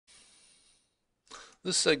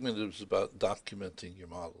This segment is about documenting your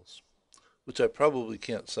models, which I probably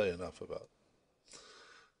can't say enough about.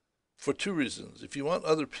 For two reasons. If you want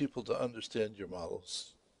other people to understand your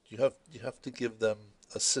models, you have to give them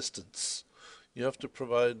assistance. You have to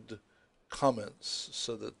provide comments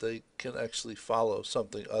so that they can actually follow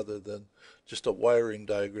something other than just a wiring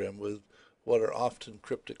diagram with what are often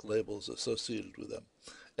cryptic labels associated with them.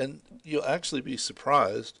 And you'll actually be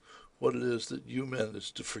surprised what it is that you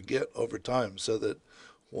manage to forget over time, so that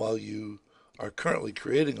while you are currently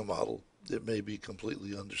creating a model, it may be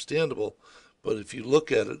completely understandable, but if you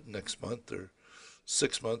look at it next month or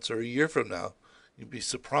 6 months or a year from now, you'd be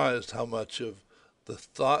surprised how much of the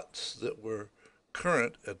thoughts that were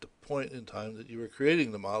current at the point in time that you were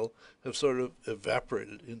creating the model have sort of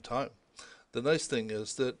evaporated in time. The nice thing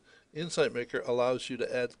is that Insight Maker allows you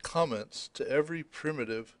to add comments to every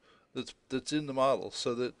primitive that's in the model,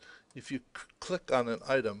 so that if you click on an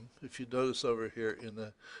item, if you notice over here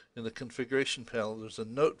in the configuration panel, there's a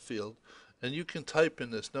note field, and you can type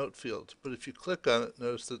in this note field. But if you click on it,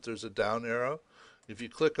 notice that there's a down arrow. If you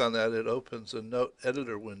click on that, it opens a note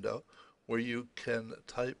editor window where you can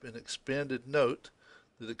type an expanded note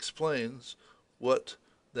that explains what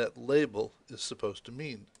that label is supposed to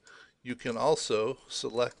mean. You can also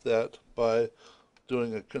select that by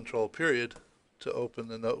doing a control period to open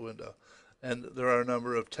the note window. And there are a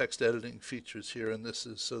number of text editing features here, and this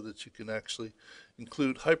is so that you can actually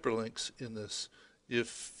include hyperlinks in this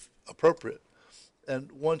if appropriate.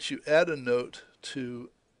 And once you add a note to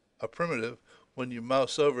a primitive, when you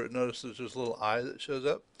mouse over it, notice there's this little eye that shows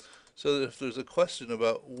up, so that if there's a question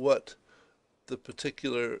about what the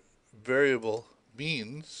particular variable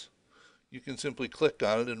means, you can simply click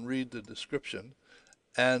on it and read the description.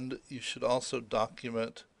 And you should also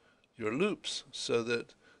document your loops, so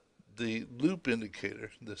that the loop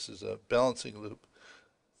indicator, this is a balancing loop,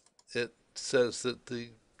 it says that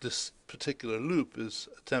this particular loop is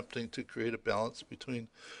attempting to create a balance between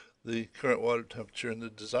the current water temperature and the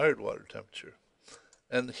desired water temperature.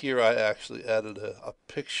 And here I actually added a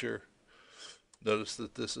picture. Notice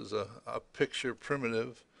that this is a picture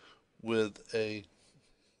primitive with a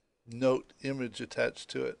note image attached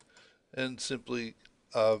to it, and simply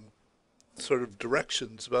sort of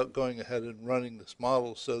directions about going ahead and running this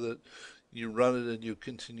model, so that you run it and you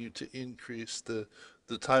continue to increase the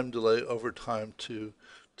time delay over time to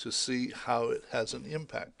see how it has an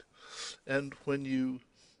impact. And when you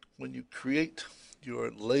create your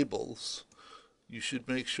labels, you should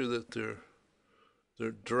make sure that they're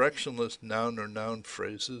directionless noun or noun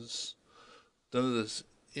phrases. None of this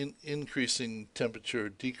increasing temperature,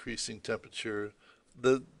 decreasing temperature,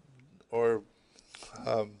 the or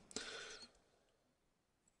um,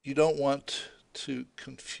 you don't want to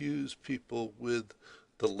confuse people with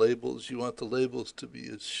the labels. You want the labels to be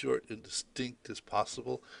as short and distinct as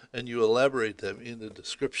possible, and you elaborate them in the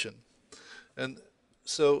description. And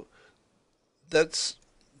so that's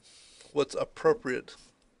what's appropriate.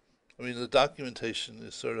 I mean, the documentation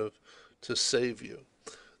is sort of to save you.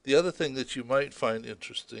 The other thing that you might find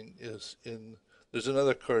interesting is there's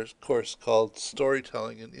another course called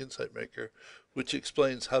Storytelling in Insight Maker, which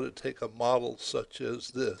explains how to take a model such as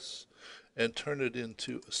this and turn it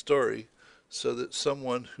into a story, so that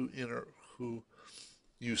someone who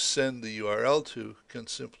you send the URL to can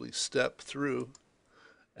simply step through,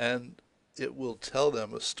 and it will tell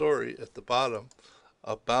them a story at the bottom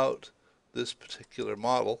about this particular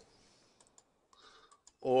model,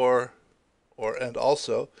 or and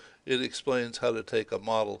also it explains how to take a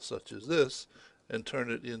model such as this and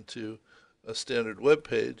turn it into a standard web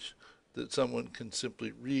page that someone can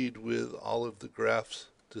simply read with all of the graphs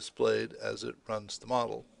displayed as it runs the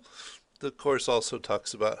model. The course also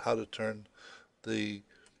talks about how to turn the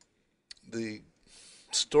the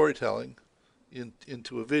storytelling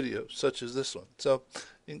into a video such as this one. So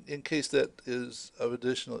in case that is of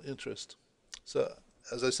additional interest. So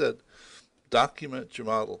as I said, document your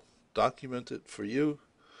model. Document it for you,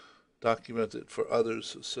 document it for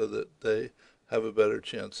others, so that they have a better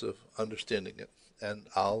chance of understanding it. And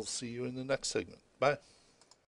I'll see you in the next segment. Bye.